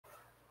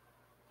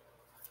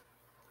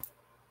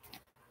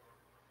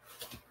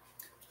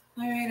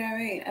All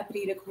right.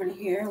 Uppity Unicorn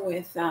here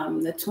with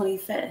the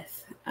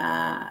 25th.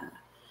 I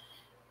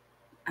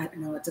don't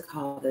know what to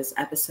call this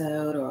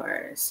episode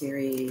or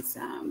series,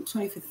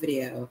 25th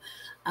video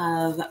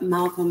of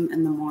Malcolm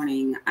in the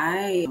Morning.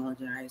 I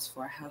apologize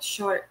for how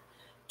short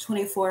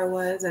 24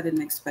 was. I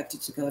didn't expect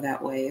it to go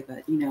that way,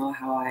 but you know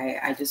how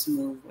I just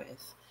move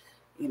with,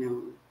 you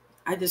know,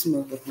 I just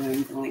move with where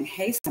I'm going.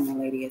 Hey, summer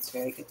lady, it's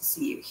very good to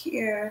see you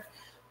here.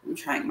 I'm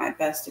trying my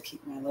best to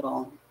keep my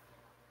little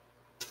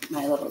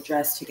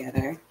dress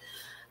together.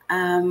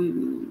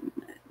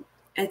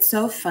 It's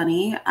so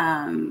funny.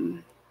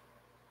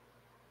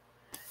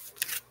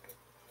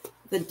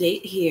 The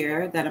date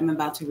here that I'm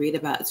about to read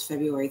about is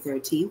February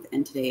 13th,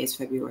 and today is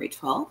February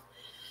 12th.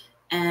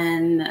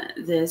 And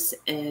this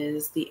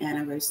is the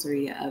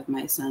anniversary of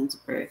my son's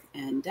birth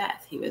and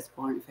death. He was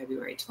born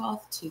February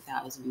 12th,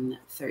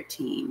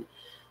 2013.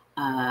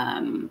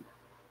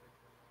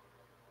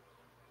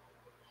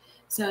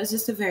 So it's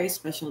just a very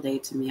special day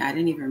to me. I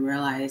didn't even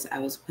realize I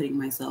was putting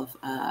myself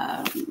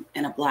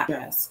in a black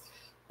dress.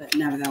 But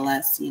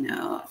nevertheless,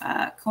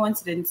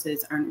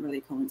 coincidences aren't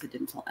really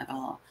coincidental at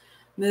all.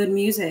 Mood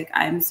Music,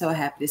 I'm so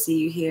happy to see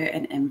you here.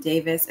 And M.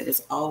 Davis, it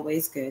is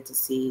always good to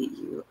see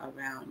you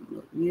around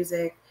Mood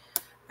Music.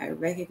 I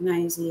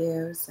recognize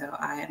you, so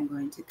I am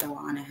going to go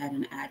on ahead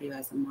and add you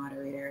as a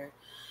moderator.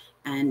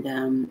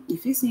 And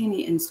if you see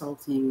any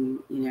insulting,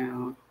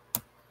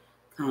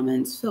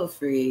 comments, feel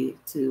free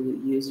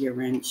to use your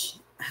wrench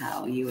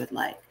how you would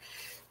like.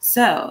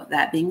 So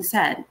that being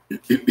said,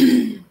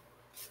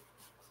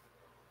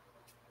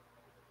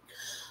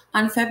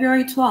 on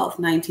February 12,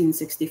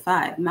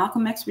 1965,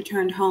 Malcolm X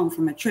returned home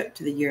from a trip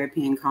to the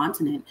European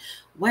continent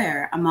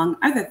where, among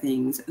other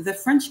things, the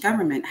French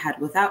government had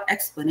without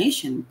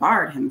explanation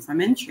barred him from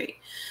entry.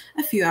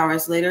 A few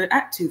hours later,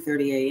 at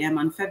 2:30 a.m.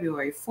 on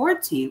February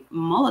 14th,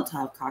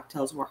 Molotov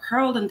cocktails were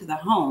hurled into the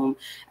home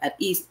at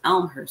East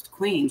Elmhurst,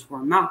 Queens,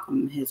 where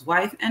Malcolm, his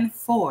wife, and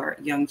 4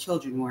 young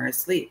children were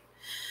asleep.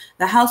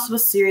 The house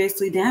was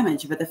seriously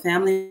damaged, but the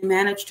family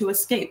managed to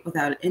escape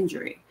without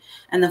injury.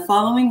 And the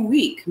following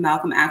week,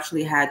 Malcolm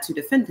actually had to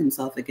defend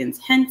himself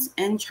against hints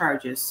and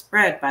charges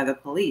spread by the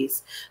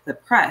police, the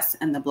press,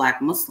 and the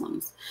Black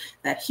Muslims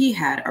that he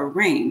had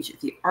arranged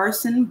the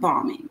arson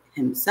bombing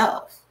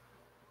himself.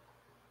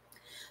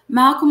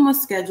 Malcolm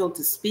was scheduled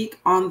to speak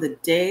on the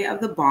day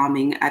of the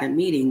bombing at a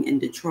meeting in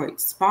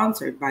Detroit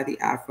sponsored by the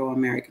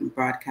Afro-American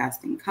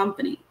Broadcasting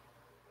Company.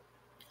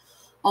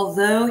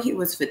 Although he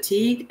was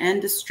fatigued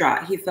and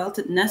distraught, he felt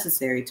it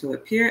necessary to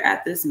appear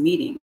at this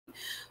meeting,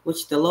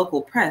 which the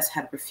local press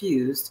had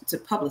refused to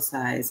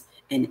publicize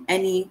in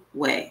any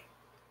way.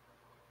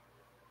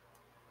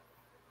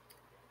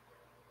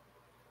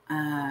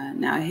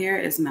 Now here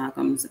is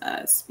Malcolm's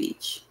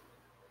speech.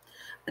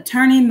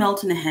 Attorney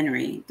Milton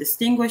Henry,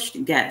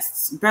 distinguished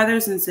guests,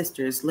 brothers and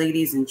sisters,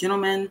 ladies and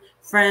gentlemen,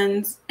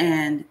 friends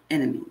and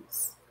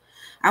enemies.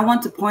 I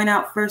want to point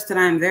out first that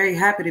I am very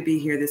happy to be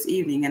here this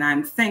evening, and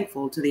I'm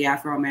thankful to the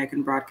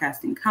Afro-American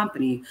Broadcasting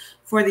Company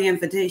for the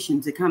invitation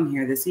to come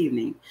here this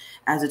evening.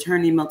 As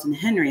Attorney Milton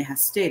Henry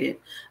has stated,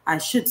 I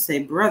should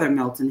say Brother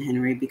Milton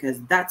Henry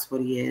because that's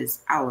what he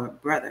is, our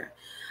brother.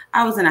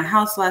 I was in a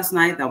house last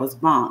night that was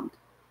bombed,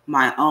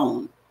 my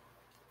own.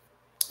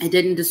 It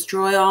didn't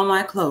destroy all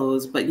my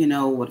clothes, but you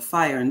know what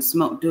fire and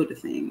smoke do to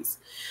things.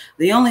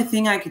 The only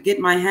thing I could get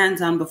my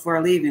hands on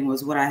before leaving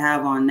was what I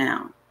have on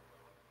now.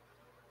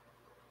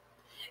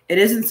 It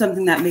isn't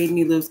something that made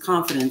me lose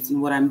confidence in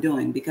what I'm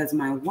doing because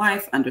my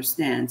wife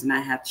understands and I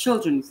have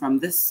children from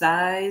this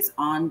size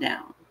on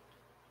down.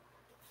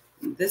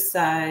 This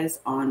size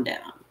on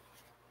down.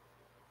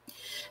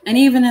 And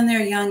even in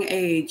their young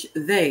age,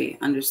 they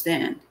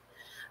understand.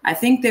 I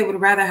think they would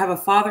rather have a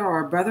father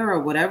or a brother or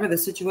whatever the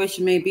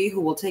situation may be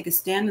who will take a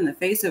stand in the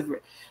face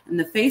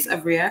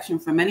of reaction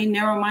from many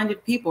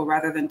narrow-minded people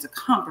rather than to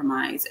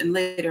compromise and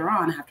later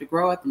on have to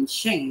grow up in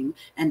shame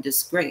and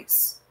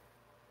disgrace.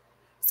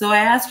 So I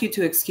ask you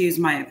to excuse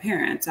my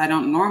appearance. I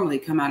don't normally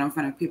come out in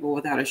front of people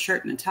without a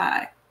shirt and a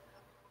tie.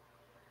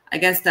 I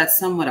guess that's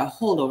somewhat a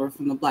holdover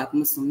from the Black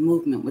Muslim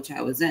movement, which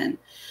I was in.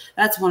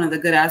 That's one of the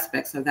good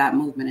aspects of that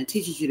movement. It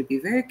teaches you to be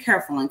very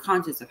careful and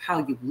conscious of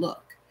how you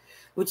look,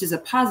 which is a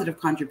positive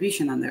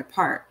contribution on their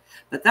part.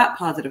 But that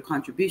positive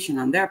contribution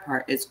on their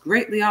part is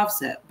greatly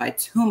offset by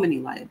too many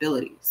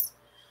liabilities.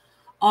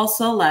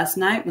 Also, last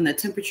night, when the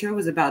temperature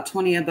was about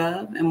 20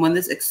 above, and when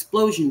this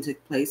explosion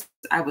took place,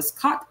 I was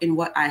caught in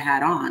what I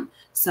had on,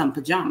 some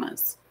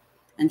pajamas.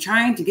 And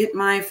trying to get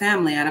my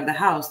family out of the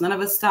house, none of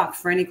us stopped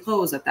for any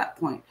clothes at that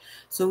point.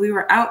 So we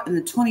were out in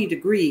the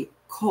 20-degree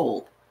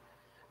cold.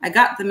 I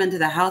got them into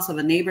the house of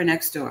a neighbor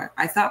next door.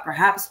 I thought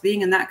perhaps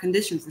being in that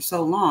condition for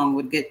so long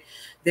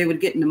they would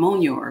get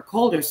pneumonia or a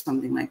cold or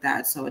something like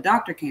that. So a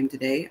doctor came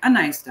today, a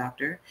nice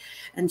doctor,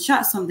 and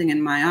shot something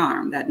in my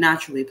arm that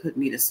naturally put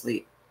me to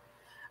sleep.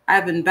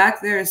 I've been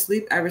back there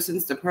asleep ever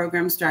since the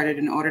program started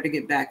in order to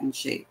get back in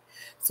shape.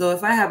 So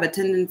if I have a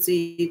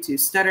tendency to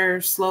stutter,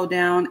 slow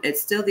down,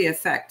 it's still the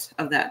effect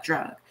of that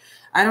drug.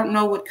 I don't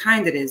know what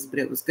kind it is, but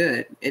it was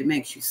good. It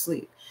makes you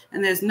sleep.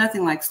 And there's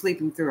nothing like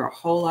sleeping through a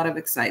whole lot of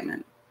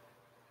excitement.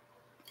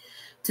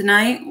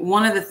 Tonight,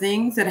 one of the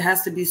things that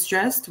has to be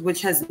stressed,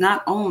 which has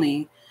not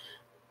only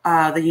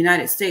the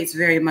United States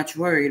very much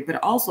worried,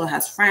 but also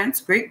has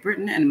France, Great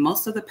Britain, and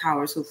most of the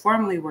powers who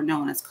formerly were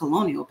known as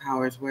colonial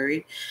powers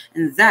worried,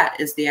 and that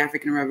is the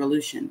African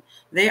Revolution.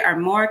 They are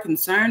more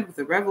concerned with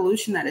the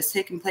revolution that is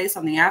taking place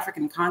on the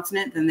African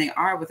continent than they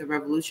are with the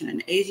revolution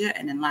in Asia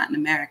and in Latin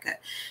America.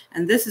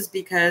 And this is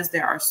because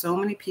there are so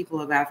many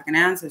people of African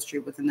ancestry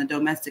within the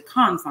domestic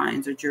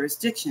confines or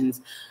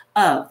jurisdictions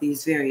of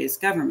these various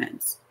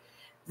governments.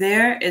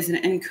 There is an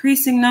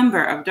increasing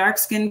number of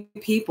dark-skinned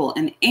people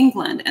in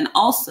England and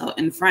also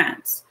in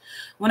France.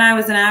 When I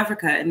was in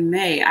Africa in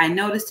May, I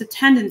noticed a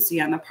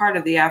tendency on the part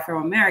of the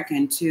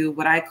Afro-American to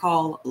what I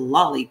call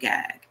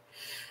lollygag.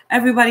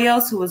 Everybody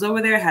else who was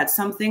over there had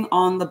something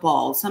on the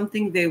ball,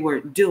 something they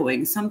were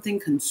doing, something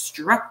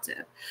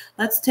constructive.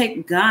 Let's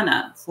take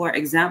Ghana, for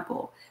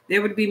example.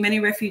 There would be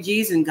many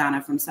refugees in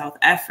Ghana from South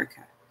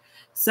Africa.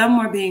 Some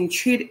were being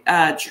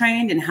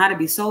trained in how to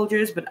be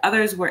soldiers, but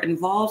others were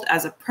involved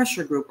as a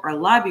pressure group or a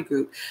lobby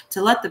group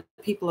to let the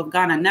people of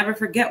Ghana never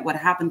forget what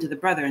happened to the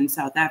brother in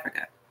South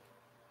Africa.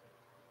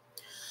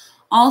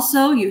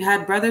 Also, you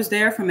had brothers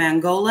there from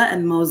Angola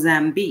and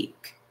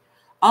Mozambique.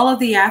 All of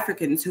the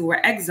Africans who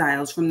were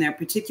exiles from their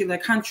particular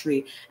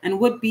country and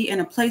would be in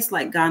a place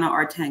like Ghana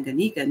or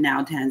Tanganyika,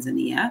 now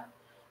Tanzania,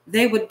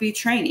 they would be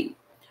training.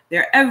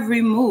 Their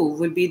every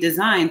move would be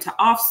designed to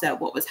offset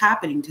what was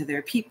happening to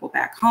their people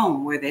back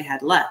home where they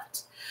had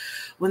left.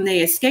 When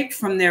they escaped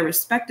from their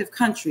respective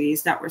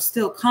countries that were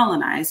still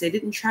colonized, they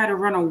didn't try to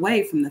run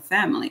away from the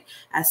family.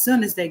 As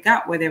soon as they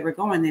got where they were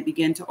going, they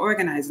began to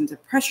organize into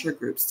pressure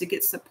groups to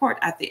get support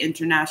at the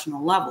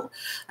international level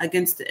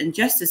against the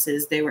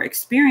injustices they were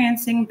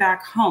experiencing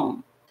back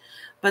home.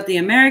 But the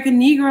American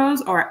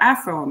Negroes or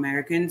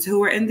Afro-Americans who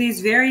were in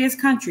these various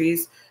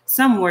countries,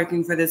 some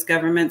working for this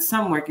government,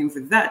 some working for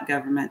that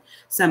government,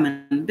 some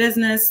in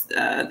business,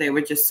 they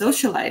were just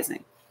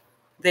socializing.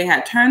 They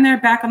had turned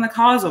their back on the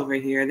cause over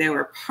here. They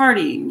were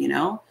partying, you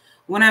know.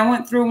 When I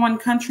went through one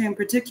country in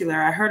particular,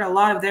 I heard a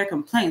lot of their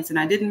complaints and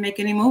I didn't make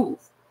any move.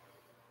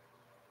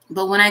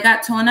 But when I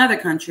got to another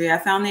country, I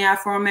found the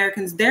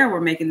Afro-Americans there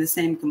were making the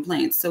same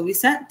complaints. So we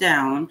sat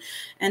down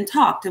and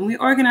talked, and we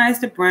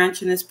organized a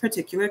branch in this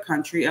particular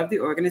country of the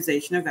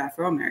Organization of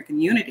Afro-American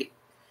Unity.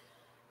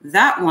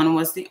 That one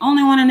was the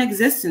only one in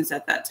existence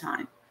at that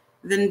time.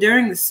 Then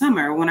during the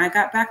summer, when I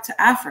got back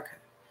to Africa,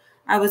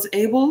 I was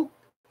able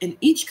in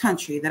each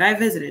country that I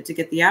visited to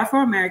get the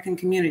Afro-American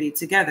community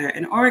together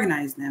and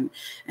organize them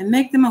and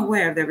make them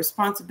aware of their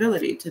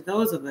responsibility to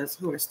those of us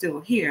who are still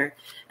here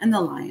in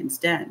the lion's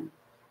den.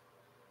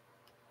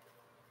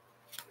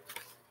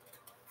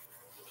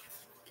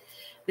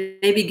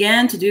 They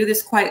began to do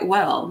this quite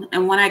well.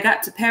 And when I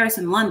got to Paris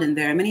and London,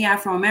 there are many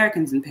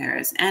Afro-Americans in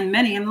Paris and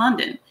many in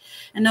London.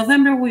 In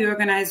November, we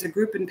organized a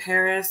group in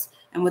Paris,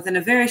 and within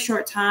a very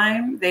short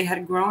time, they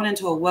had grown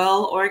into a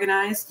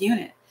well-organized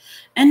unit.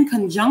 In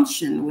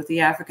conjunction with the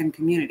African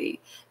community,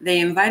 they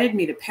invited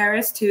me to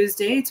Paris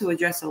Tuesday to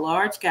address a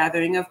large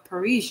gathering of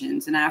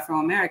Parisians and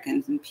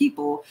Afro-Americans and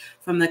people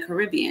from the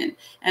Caribbean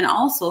and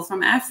also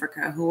from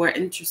Africa who are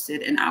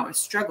interested in our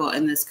struggle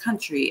in this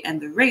country and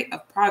the rate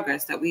of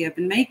progress that we have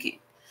been making.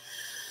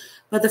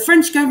 But the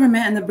French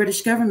government and the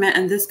British government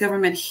and this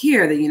government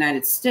here, the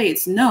United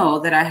States, know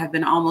that I have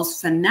been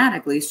almost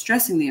fanatically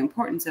stressing the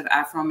importance of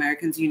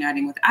Afro-Americans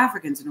uniting with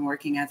Africans and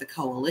working as a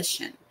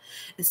coalition,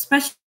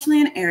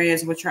 especially in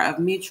areas which are of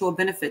mutual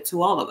benefit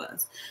to all of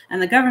us.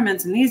 And the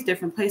governments in these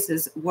different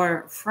places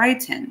were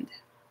frightened.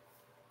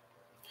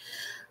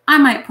 I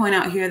might point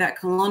out here that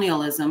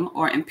colonialism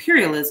or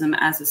imperialism,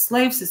 as the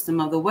slave system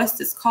of the West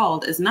is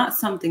called, is not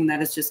something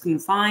that is just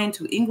confined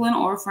to England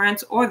or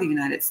France or the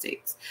United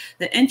States.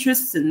 The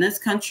interests in this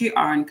country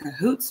are in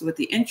cahoots with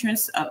the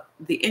interests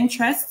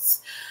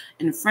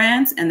in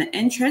France and the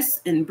interests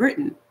in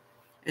Britain.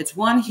 It's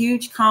one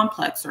huge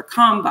complex or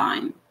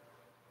combine,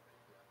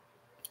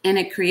 and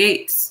it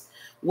creates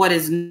what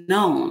is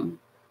known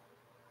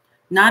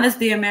not as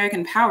the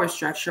American power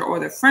structure or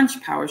the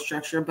French power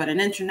structure, but an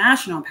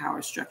international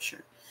power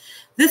structure.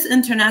 This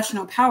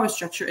international power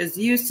structure is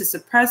used to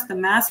suppress the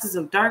masses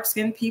of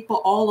dark-skinned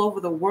people all over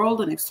the world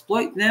and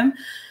exploit them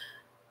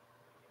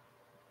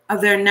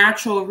of their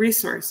natural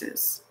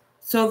resources,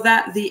 so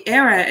that the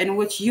era in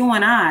which you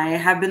and I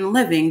have been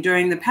living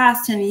during the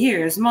past 10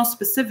 years, most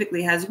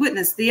specifically, has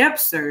witnessed the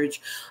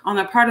upsurge on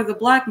the part of the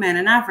Black man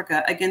in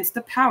Africa against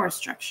the power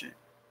structure.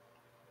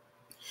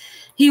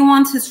 He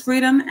wants his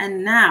freedom,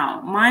 and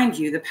now, mind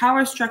you, the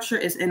power structure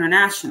is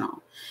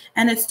international,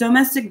 and its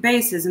domestic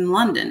base is in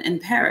London, in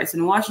Paris,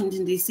 in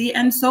Washington, D.C.,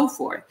 and so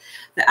forth.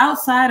 The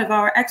outside of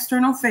our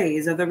external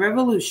phase of the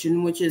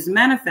revolution, which is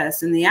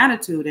manifest in the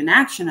attitude and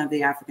action of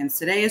the Africans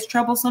today, is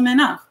troublesome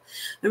enough.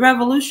 The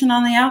revolution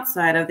on the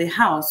outside of the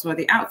house or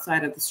the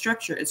outside of the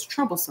structure is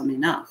troublesome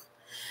enough.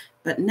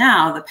 But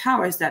now the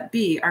powers that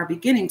be are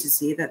beginning to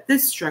see that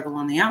this struggle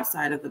on the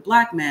outside of the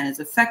black man is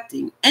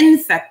infecting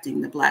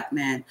the black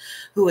man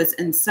who is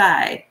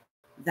inside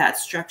that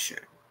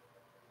structure.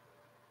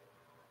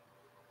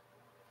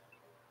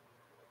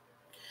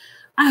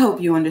 I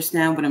hope you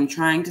understand what I'm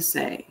trying to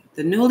say.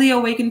 The newly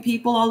awakened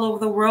people all over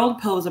the world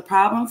pose a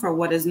problem for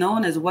what is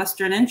known as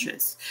Western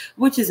interests,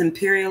 which is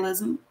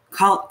imperialism,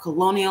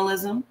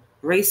 colonialism,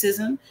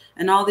 racism,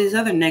 and all these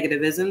other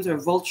negativisms or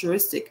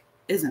vulturistic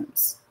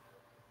isms.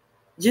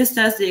 Just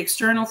as the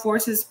external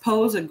forces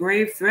pose a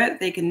grave threat,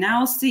 they can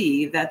now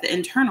see that the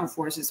internal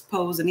forces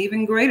pose an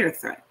even greater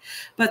threat.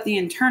 But the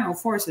internal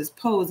forces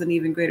pose an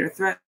even greater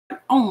threat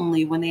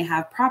only when they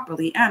have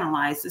properly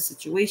analyzed the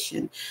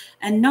situation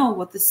and know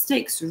what the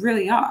stakes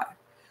really are.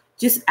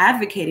 Just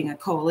advocating a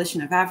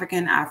coalition of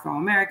African,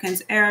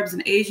 Afro-Americans, Arabs,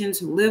 and Asians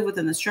who live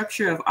within the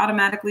structure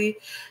automatically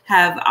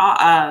has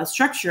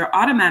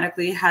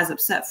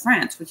upset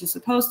France, which is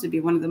supposed to be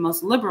one of the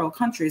most liberal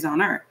countries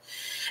on earth,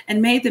 and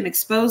made them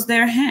expose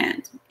their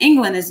hand.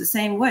 England is the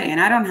same way,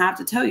 and I don't have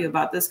to tell you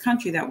about this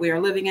country that we are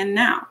living in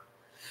now.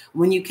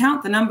 When you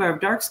count the number of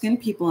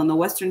dark-skinned people in the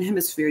Western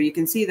Hemisphere, you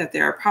can see that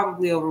there are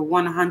probably over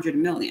 100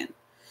 million.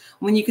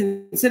 When you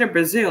consider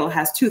Brazil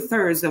has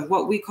 2/3 of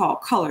what we call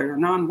colored or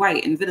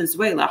non-white, in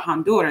Venezuela,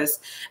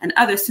 Honduras, and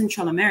other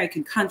Central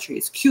American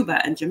countries,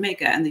 Cuba and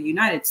Jamaica and the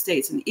United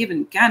States and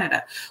even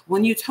Canada,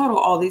 when you total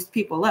all these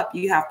people up,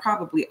 you have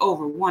probably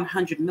over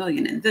 100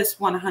 million. And this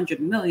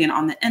 100 million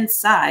on the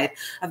inside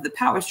of the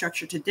power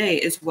structure today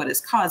is what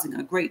is causing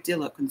a great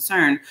deal of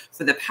concern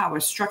for the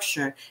power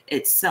structure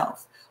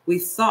itself. We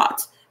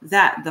thought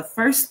that the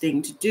first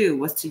thing to do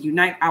was to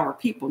unite our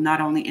people,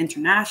 not only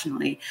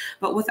internationally,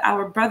 but with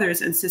our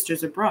brothers and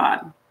sisters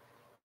abroad.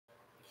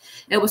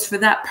 It was for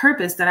that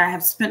purpose that I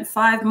have spent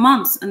 5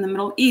 months in the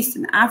Middle East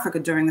and Africa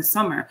during the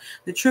summer.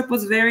 The trip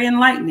was very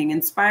enlightening,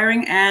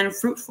 inspiring, and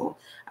fruitful.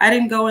 I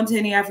didn't go into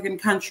any African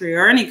country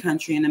or any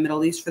country in the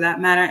Middle East for that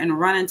matter and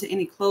run into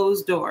any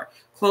closed door,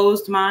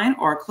 closed mind,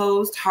 or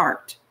closed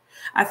heart.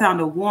 I found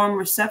a warm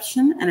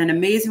reception and an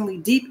amazingly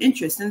deep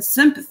interest and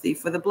sympathy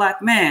for the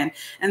black man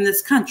in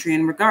this country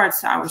in regards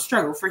to our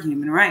struggle for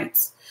human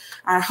rights.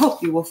 I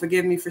hope you will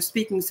forgive me for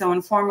speaking so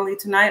informally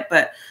tonight,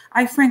 but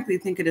I frankly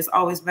think it is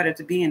always better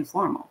to be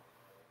informal.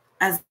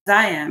 As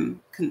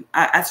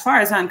far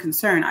as I'm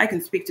concerned, I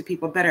can speak to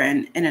people better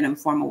in an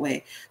informal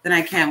way than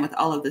I can with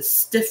all of this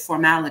stiff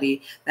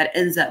formality that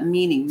ends up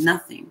meaning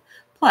nothing.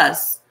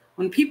 Plus,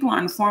 when people are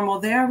informal,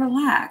 they are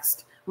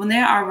relaxed. When they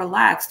are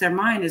relaxed, their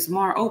mind is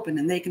more open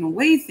and they can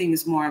weigh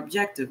things more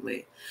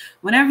objectively.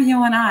 Whenever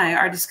you and I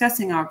are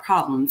discussing our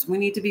problems, we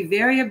need to be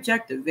very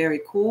objective,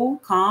 very cool,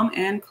 calm,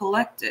 and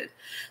collected.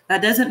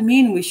 That doesn't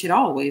mean we should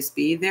always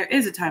be. There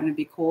is a time to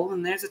be cool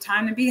and there's a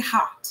time to be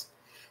hot.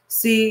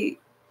 See,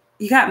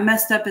 you got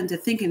messed up into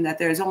thinking that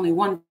there's only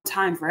one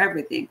time for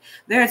everything.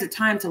 There is a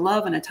time to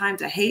love and a time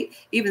to hate.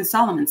 Even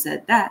Solomon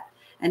said that,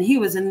 and he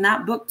was in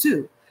that book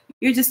too.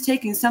 You're just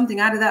taking something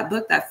out of that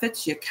book that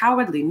fits your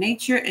cowardly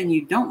nature and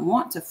you don't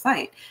want to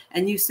fight.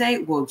 And you say,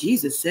 well,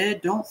 Jesus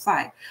said, don't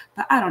fight.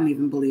 But I don't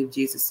even believe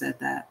Jesus said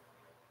that.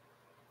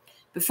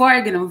 Before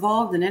I get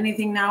involved in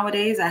anything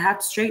nowadays, I have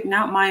to straighten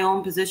out my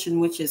own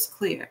position, which is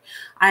clear.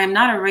 I am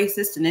not a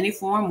racist in any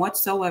form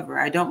whatsoever.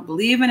 I don't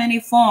believe in any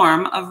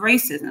form of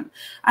racism.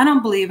 I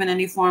don't believe in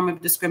any form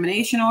of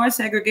discrimination or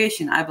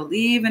segregation. I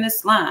believe in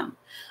Islam.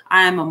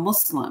 I am a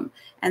Muslim,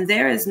 and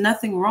there is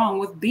nothing wrong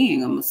with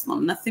being a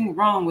Muslim, nothing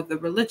wrong with the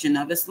religion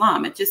of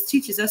Islam. It just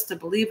teaches us to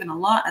believe in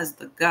Allah as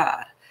the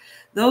God.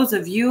 Those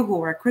of you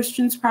who are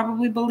Christians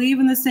probably believe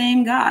in the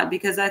same God,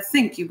 because I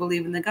think you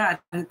believe in the God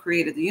who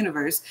created the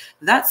universe.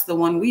 That's the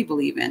one we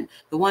believe in,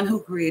 the one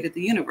who created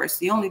the universe.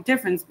 The only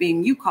difference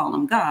being you call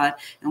him God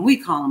and we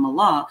call him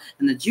Allah,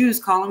 and the Jews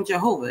call him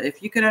Jehovah.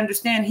 If you could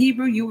understand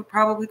Hebrew, you would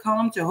probably call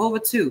him Jehovah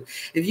too.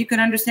 If you could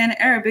understand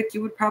Arabic,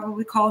 you would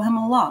probably call him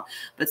Allah.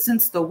 But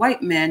since the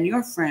white man,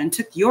 your friend,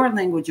 took your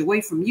language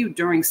away from you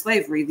during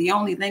slavery, the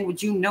only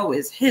language you know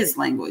is his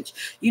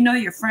language. You know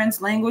your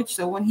friend's language,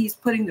 so when he's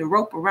putting the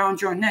rope around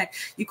your neck,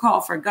 you call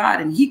for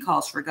God and he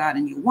calls for God,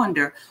 and you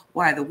wonder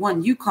why the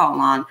one you call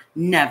on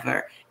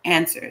never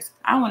answers.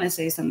 I want to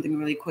say something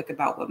really quick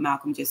about what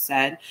Malcolm just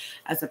said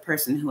as a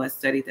person who has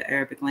studied the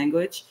Arabic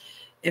language.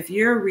 If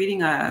you're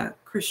reading a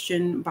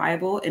Christian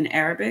Bible in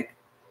Arabic,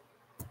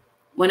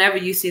 whenever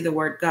you see the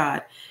word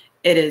God,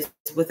 it is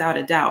without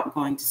a doubt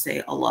going to say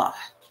Allah.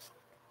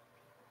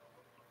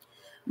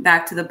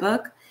 Back to the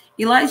book.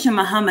 Elijah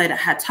Muhammad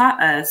had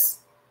taught us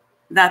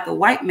that the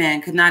white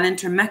man could not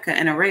enter Mecca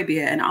and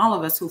Arabia, and all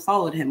of us who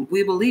followed him,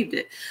 we believed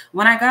it.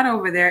 When I got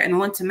over there and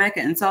went to Mecca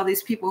and saw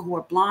these people who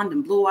were blonde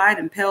and blue-eyed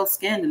and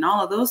pale-skinned and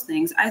all of those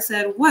things, I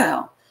said,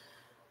 well,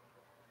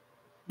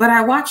 but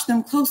I watched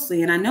them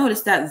closely and I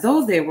noticed that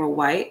though they were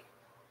white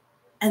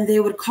and they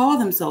would call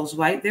themselves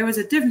white, there was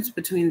a difference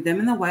between them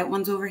and the white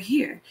ones over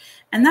here.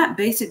 And that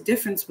basic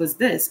difference was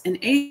this: in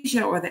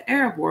Asia or the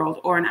Arab world,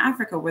 or in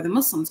Africa where the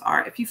Muslims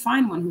are, if you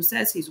find one who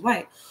says he's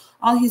white,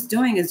 All he's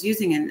doing is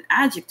using an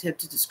adjective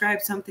to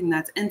describe something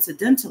that's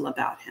incidental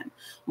about him.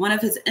 One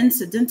of his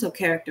incidental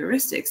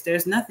characteristics.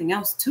 There's nothing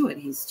else to it.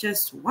 He's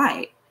just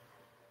white.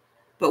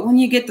 But when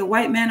you get the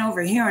white man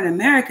over here in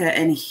America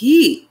and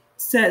he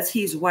says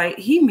he's white,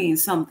 he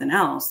means something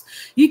else.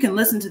 You can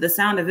listen to the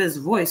sound of his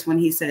voice when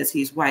he says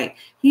he's white.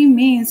 He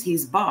means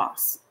he's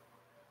boss.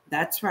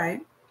 That's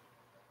right.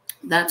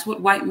 That's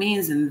what white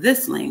means in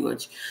this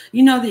language.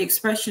 You know the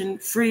expression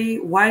free,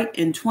 white,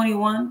 and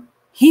 21?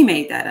 He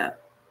made that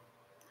up.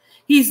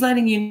 He's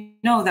letting you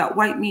know that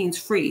white means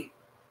free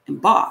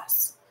and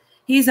boss.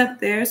 He's up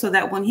there so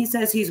that when he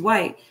says he's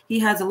white, he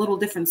has a little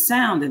different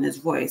sound in his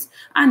voice.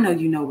 I know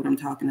you know what I'm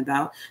talking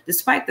about.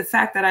 Despite the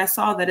fact that I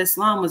saw that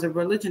Islam was a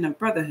religion of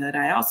brotherhood,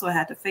 I also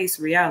had to face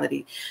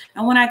reality.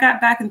 And when I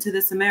got back into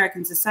this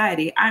American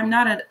society, I'm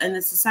not in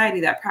a society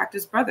that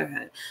practiced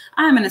brotherhood.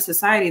 I'm in a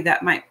society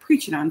that might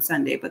preach it on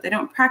Sunday, but they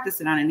don't practice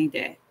it on any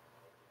day.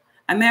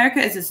 America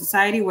is a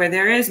society where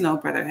there is no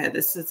brotherhood.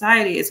 The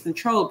society is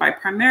controlled by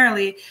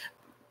primarily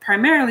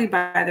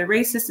by the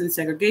racists and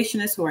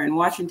segregationists who are in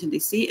Washington,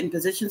 D.C. in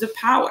positions of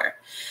power.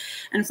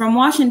 And from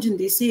Washington,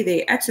 D.C.,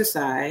 they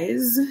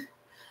exercise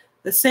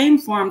the same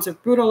forms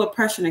of brutal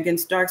oppression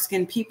against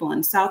dark-skinned people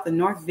in South and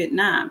North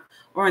Vietnam,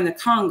 or in the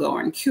Congo,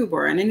 or in Cuba,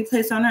 or in any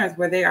place on earth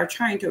where they are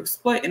trying to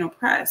exploit and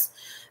oppress.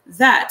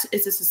 That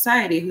is a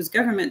society whose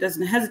government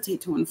doesn't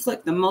hesitate to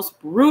inflict the most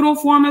brutal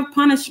form of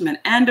punishment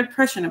and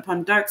oppression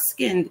upon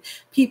dark-skinned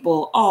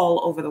people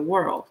all over the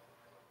world.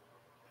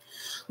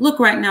 Look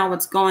right now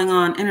what's going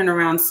on in and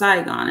around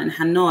Saigon and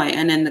Hanoi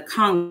and in the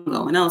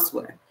Congo and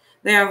elsewhere.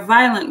 They are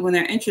violent when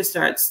their interests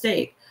are at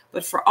stake.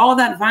 But for all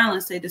that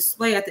violence they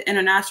display at the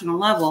international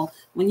level,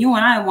 when you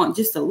and I want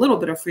just a little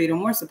bit of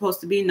freedom, we're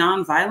supposed to be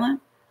nonviolent.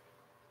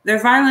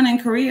 They're violent in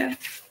Korea.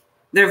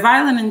 They're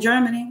violent in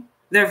Germany.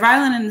 They're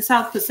violent in the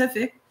South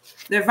Pacific.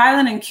 They're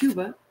violent in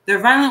Cuba. They're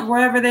violent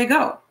wherever they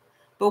go.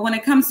 But when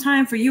it comes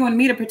time for you and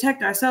me to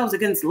protect ourselves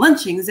against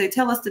lynchings, they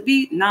tell us to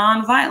be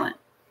nonviolent.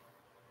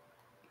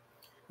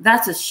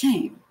 That's a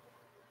shame,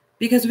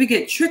 because we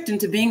get tricked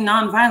into being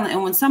nonviolent.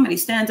 And when somebody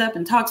stands up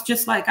and talks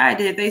just like I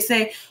did, they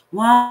say,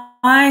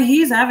 why,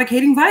 he's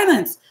advocating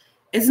violence.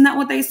 Isn't that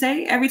what they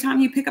say? Every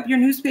time you pick up your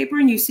newspaper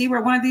and you see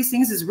where one of these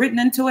things is written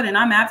into it and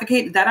I'm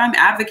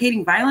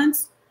advocating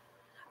violence.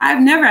 I've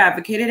never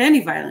advocated any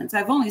violence.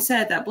 I've only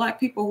said that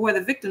Black people who are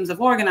the victims of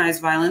organized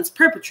violence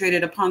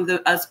perpetrated upon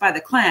us by the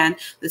Klan,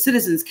 the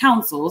Citizens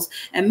Councils,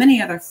 and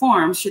many other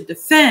forms should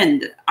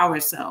defend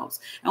ourselves.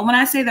 And when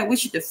I say that we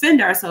should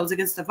defend ourselves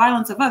against the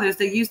violence of others,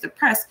 they use the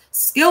press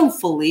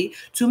skillfully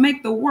to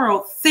make the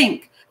world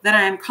think that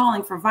I am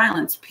calling for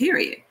violence,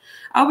 period.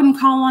 I wouldn't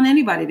call on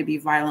anybody to be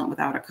violent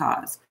without a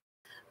cause.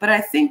 But I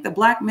think the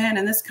Black man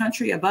in this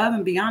country, above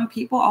and beyond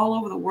people all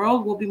over the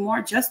world, will be more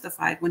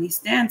justified when he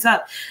stands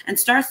up and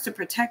starts to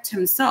protect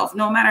himself,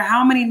 no matter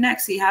how many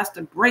necks he has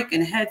to break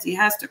and heads he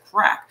has to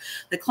crack.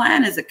 The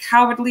Klan is a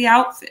cowardly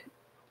outfit.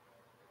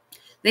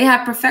 They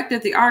have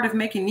perfected the art of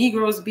making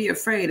Negroes be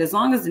afraid. As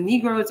long as the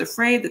Negro is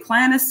afraid, the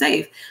Klan is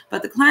safe,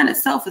 but the Klan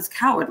itself is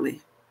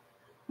cowardly.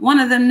 One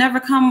of them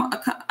never come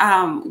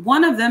after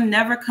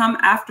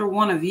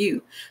one of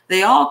you.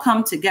 They all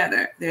come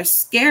together. They're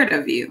scared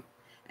of you.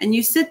 And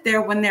you sit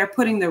there when they're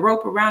putting the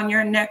rope around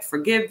your neck.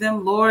 Forgive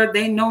them, Lord.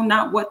 They know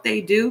not what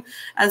they do.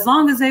 As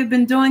long as they've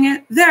been doing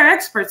it, they're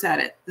experts at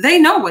it. They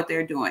know what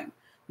they're doing.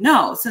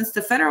 No, since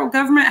the federal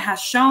government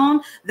has shown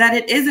that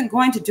it isn't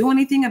going to do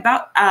anything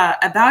about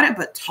it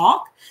but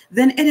talk,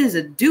 then it is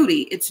a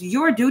duty. It's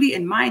your duty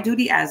and my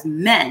duty as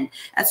men,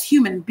 as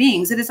human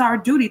beings. It is our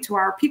duty to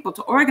our people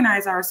to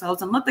organize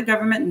ourselves and let the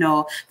government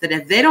know that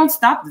if they don't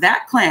stop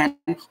that Klan,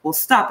 we'll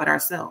stop it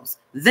ourselves.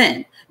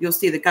 Then you'll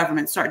see the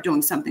government start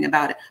doing something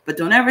about it. But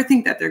don't ever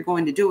think that they're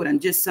going to do it on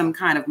just some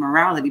kind of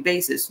morality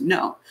basis.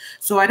 No.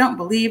 So I don't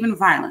believe in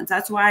violence.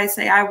 That's why I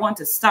say I want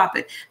to stop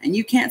it. And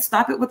you can't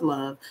stop it with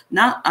love,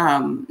 not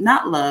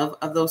love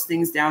of those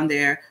things down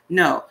there.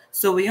 No.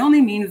 So we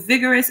only mean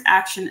vigorous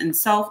action and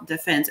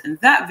self-defense. And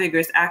that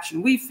vigorous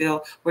action we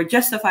feel we're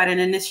justified in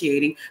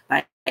initiating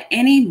by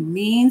any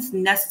means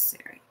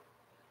necessary.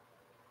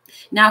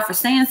 Now, for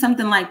saying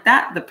something like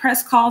that, the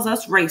press calls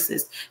us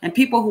racist and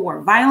people who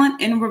are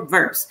violent in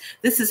reverse.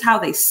 This is how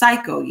they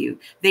psycho you.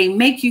 They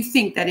make you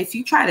think that if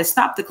you try to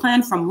stop the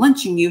Klan from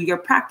lynching you, you're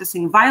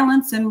practicing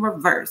violence in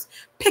reverse.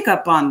 Pick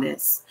up on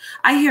this.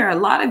 I hear a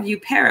lot of you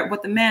parrot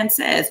what the man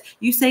says.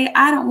 You say,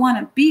 I don't want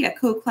to be a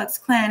Ku Klux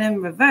Klan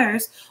in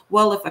reverse.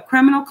 Well, if a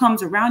criminal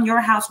comes around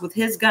your house with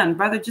his gun,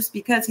 brother, just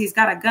because he's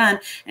got a gun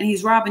and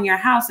he's robbing your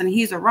house and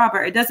he's a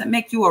robber, it doesn't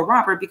make you a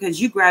robber because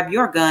you grab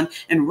your gun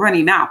and run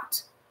him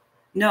out.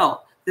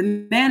 No,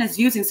 the man is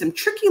using some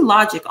tricky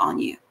logic on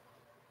you.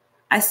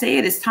 I say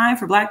it is time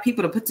for Black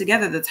people to put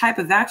together the type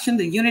of action,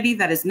 the unity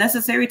that is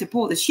necessary to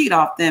pull the sheet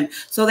off them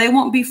so they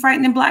won't be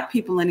frightening Black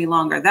people any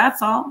longer.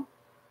 That's all.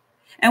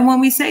 And when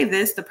we say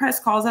this, the press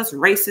calls us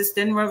racist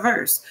in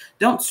reverse.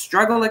 Don't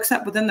struggle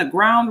except within the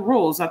ground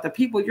rules that the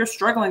people you're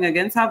struggling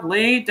against have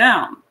laid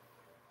down.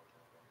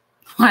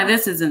 why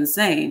this is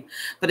insane,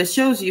 but it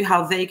shows you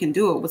how they can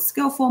do it. With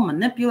skillful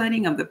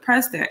manipulating of the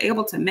press, they're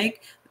able to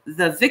make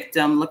the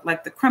victim look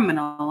like the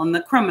criminal and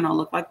the criminal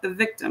look like the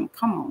victim.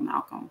 Come on,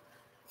 Malcolm.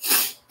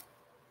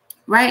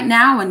 Right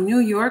now in New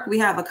York, we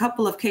have a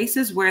couple of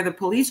cases where the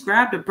police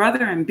grabbed a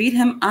brother and beat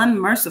him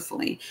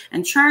unmercifully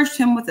and charged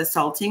him with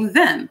assaulting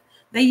them.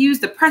 They use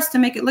the press to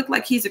make it look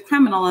like he's a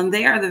criminal and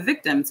they are the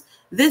victims.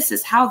 This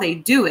is how they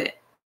do it.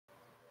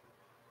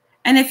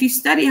 And if you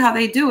study how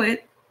they do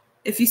it,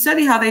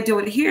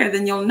 here,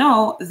 then you'll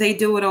know they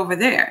do it over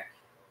there.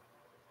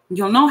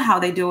 You'll know how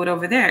they do it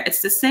over there.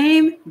 It's the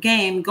same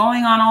game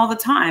going on all the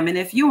time. And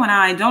if you and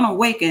I don't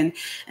awaken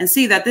and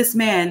see that this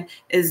man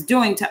is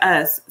doing to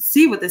us,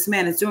 see what this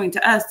man is doing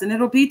to us, then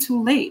it'll be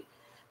too late.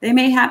 They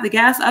may have the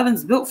gas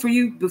ovens built for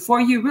you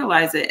before you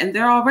realize it, and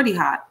they're already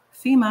hot.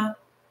 FEMA.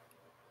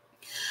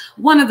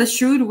 One of the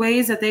shrewd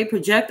ways that they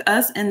project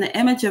us in the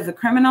image of a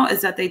criminal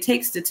is that they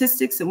take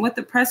statistics and with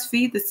the press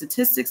feed the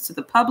statistics to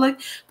the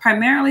public,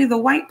 primarily the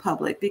white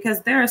public,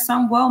 because there are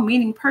some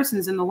well-meaning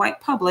persons in the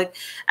white public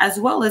as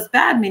well as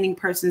bad-meaning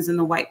persons in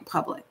the white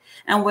public.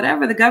 And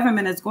whatever the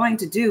government is going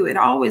to do, it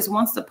always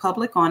wants the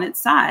public on its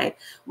side,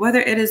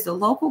 whether it is the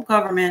local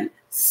government,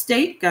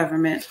 state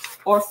government,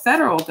 or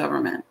federal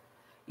government.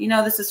 You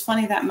know, this is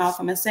funny that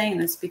Malcolm is saying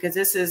this because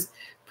this is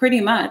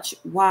pretty much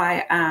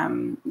why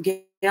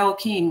Gayle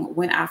King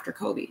went after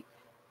Kobe.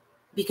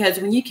 Because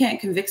when you can't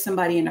convict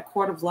somebody in a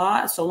court of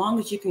law, so long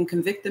as you can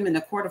convict them in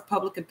a court of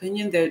public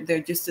opinion,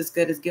 they're just as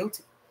good as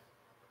guilty.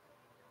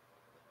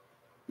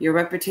 Your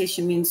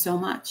reputation means so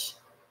much.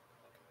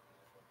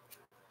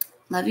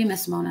 Love you,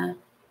 Miss Mona.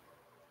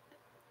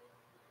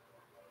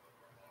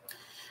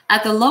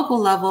 At the local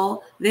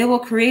level, they will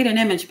create an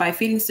image by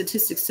feeding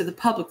statistics to the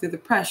public through the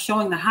press,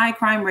 showing the high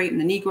crime rate in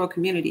the Negro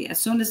community. As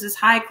soon as this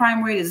high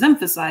crime rate is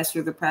emphasized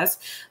through the press,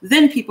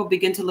 then people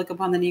begin to look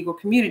upon the Negro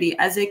community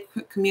as a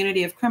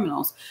community of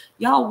criminals.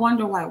 Y'all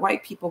wonder why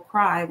white people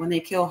cry when they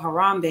kill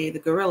Harambe, the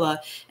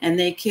gorilla, and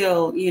they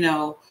kill, you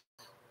know,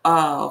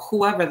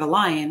 whoever, the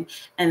lion.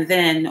 And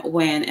then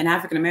when an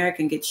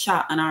African-American gets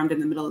shot unarmed in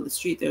the middle of the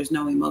street, there's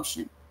no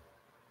emotion.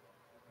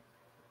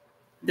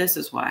 This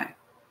is why.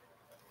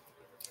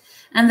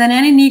 And then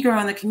any Negro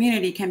in the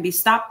community can be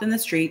stopped in the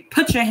street,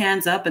 put your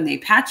hands up, and they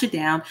pat you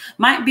down.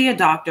 Might be a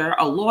doctor,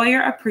 a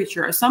lawyer, a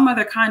preacher, or some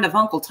other kind of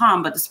Uncle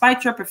Tom, but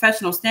despite your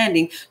professional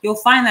standing, you'll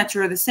find that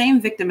you're the same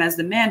victim as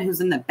the man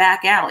who's in the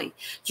back alley,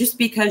 just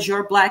because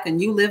you're Black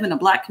and you live in a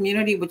Black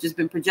community, which has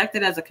been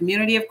projected as a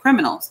community of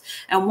criminals.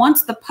 And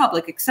once the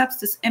public accepts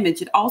this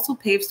image, it also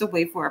paves the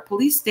way for a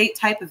police state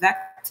type of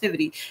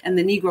activity in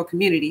the Negro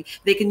community.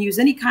 They can use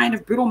any kind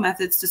of brutal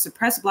methods to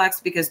suppress Blacks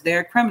because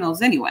they're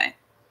criminals anyway.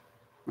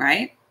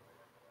 Right?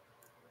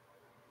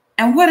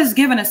 And what has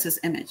given us this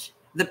image?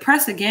 The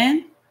press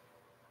again,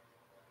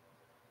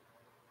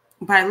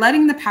 by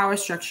letting the power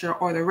structure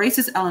or the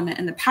racist element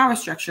in the power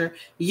structure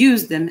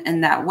use them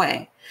in that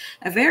way.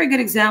 A very good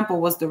example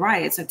was the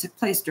riots that took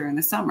place during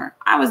the summer.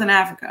 I was in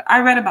Africa.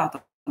 I read about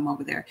them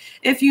over there.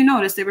 If you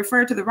notice, they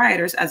referred to the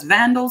rioters as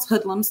vandals,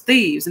 hoodlums,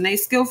 thieves, and they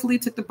skillfully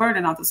took the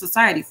burden off the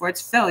society for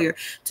its failure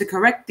to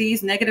correct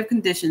these negative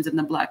conditions in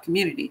the Black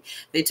community.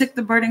 They took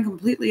the burden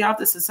completely off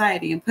the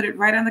society and put it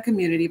right on the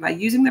community by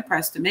using the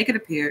press to make it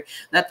appear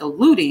that the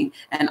looting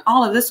and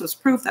all of this was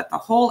proof that the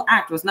whole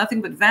act was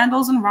nothing but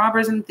vandals and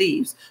robbers and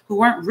thieves who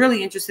weren't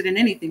really interested in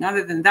anything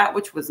other than that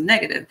which was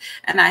negative.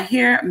 And I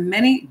hear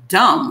many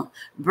dumb,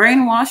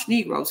 brainwashed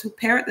Negroes who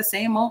parrot the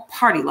same old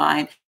party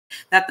line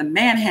that the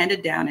man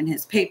handed down in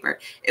his paper.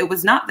 It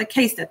was not the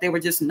case that they were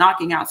just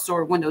knocking out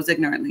store windows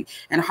ignorantly.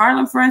 In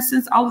Harlem, for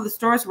instance, all of the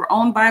stores were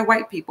owned by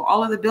white people.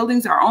 All of the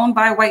buildings are owned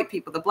by white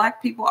people. The Black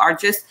people are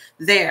just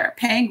there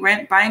paying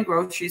rent, buying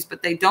groceries,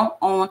 but they don't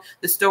own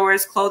the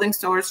stores, clothing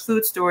stores,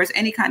 food stores,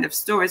 any kind of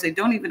stores. They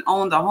don't even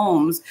own the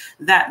homes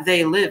that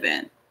they live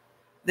in.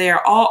 They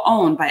are all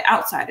owned by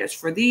outsiders.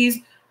 For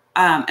these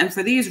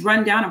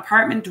rundown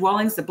apartment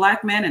dwellings, the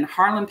Black man in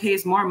Harlem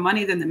pays more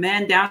money than the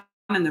man down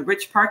in the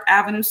rich Park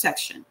Avenue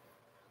section.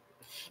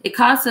 It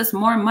costs us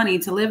more money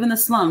to live in the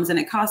slums than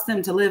it costs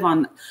them to live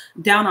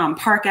down on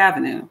Park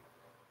Avenue.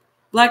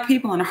 Black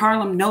people in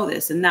Harlem know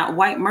this, and that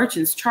white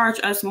merchants charge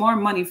us more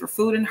money for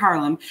food in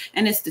Harlem,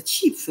 and it's the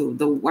cheap food,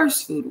 the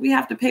worst food. We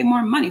have to pay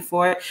more money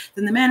for it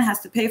than the man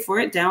has to pay for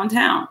it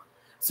downtown.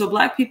 So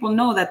Black people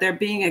know that they're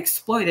being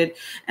exploited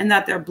and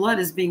that their blood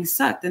is being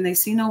sucked, and they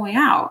see no way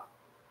out.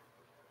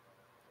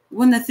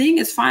 When the thing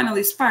is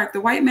finally sparked,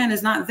 the white man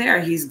is not there.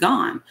 He's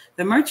gone.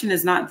 The merchant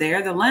is not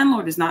there. The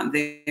landlord is not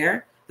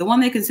there. The one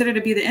they consider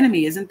to be the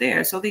enemy isn't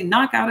there. So they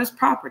knock out his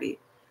property.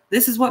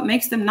 This is what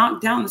makes them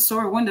knock down the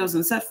store windows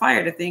and set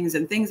fire to things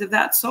and things of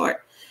that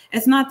sort.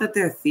 It's not that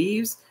they're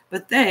thieves,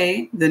 but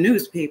they, the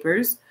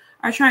newspapers,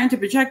 are trying to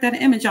project that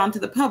image onto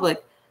the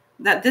public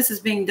that this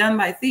is being done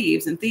by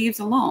thieves and thieves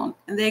alone.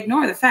 And they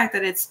ignore the fact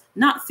that it's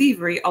not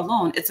thievery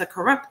alone. It's a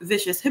corrupt,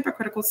 vicious,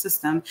 hypocritical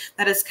system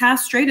that has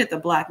castrated the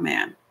Black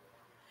man.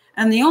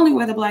 And the only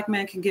way the Black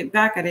man can get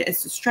back at it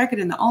is to strike it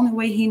in the only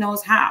way he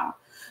knows how.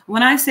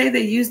 When I say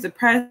they use the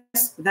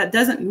press, that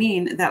doesn't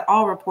mean that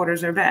all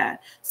reporters are bad.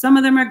 Some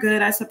of them are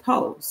good, I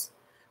suppose.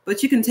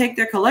 But you can take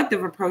their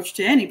collective approach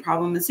to any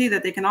problem and see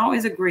that they can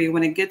always agree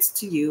when it gets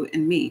to you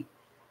and me.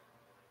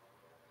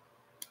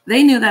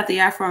 They knew that the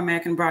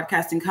Afro-American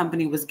Broadcasting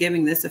Company was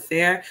giving this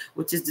affair,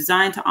 which is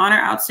designed to honor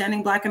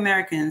outstanding Black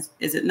Americans,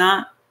 is it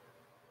not?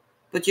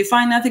 But you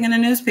find nothing in the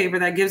newspaper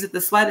that gives it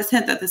the slightest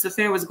hint that this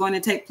affair was going to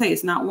take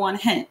place, not one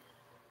hint.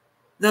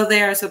 Though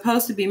there are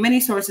supposed to be many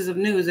sources of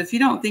news, if you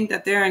don't think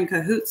that they're in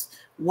cahoots,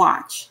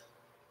 watch.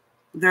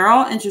 They're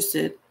all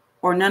interested,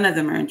 or none of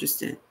them are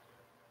interested.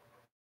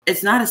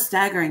 It's not a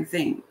staggering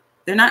thing.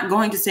 They're not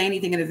going to say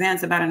anything in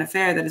advance about an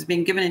affair that is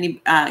being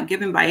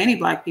given by any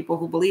Black people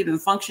who believe in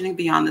functioning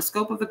beyond the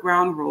scope of the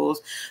ground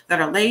rules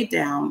that are laid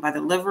down by the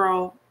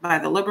liberal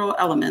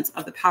elements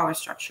of the power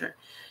structure.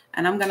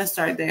 And I'm going to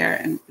start there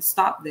and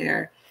stop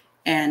there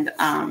and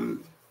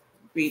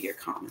read your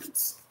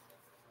comments.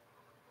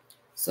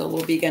 So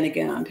we'll begin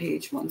again on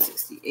page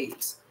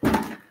 168.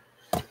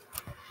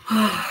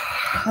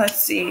 Let's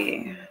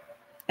see.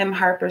 M.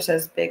 Harper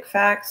says, big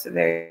facts,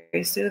 very,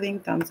 very soothing.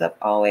 Thumbs up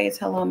always.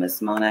 Hello,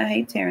 Miss Mona.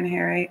 Hey, Taryn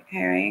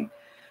Herring.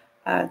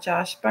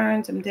 Josh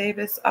Burns, M.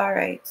 Davis. All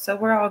right, so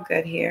we're all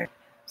good here.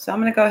 So I'm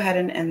going to go ahead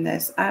and end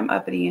this. I'm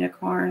Uppity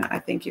Unicorn. I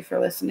thank you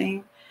for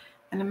listening,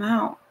 and I'm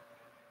out.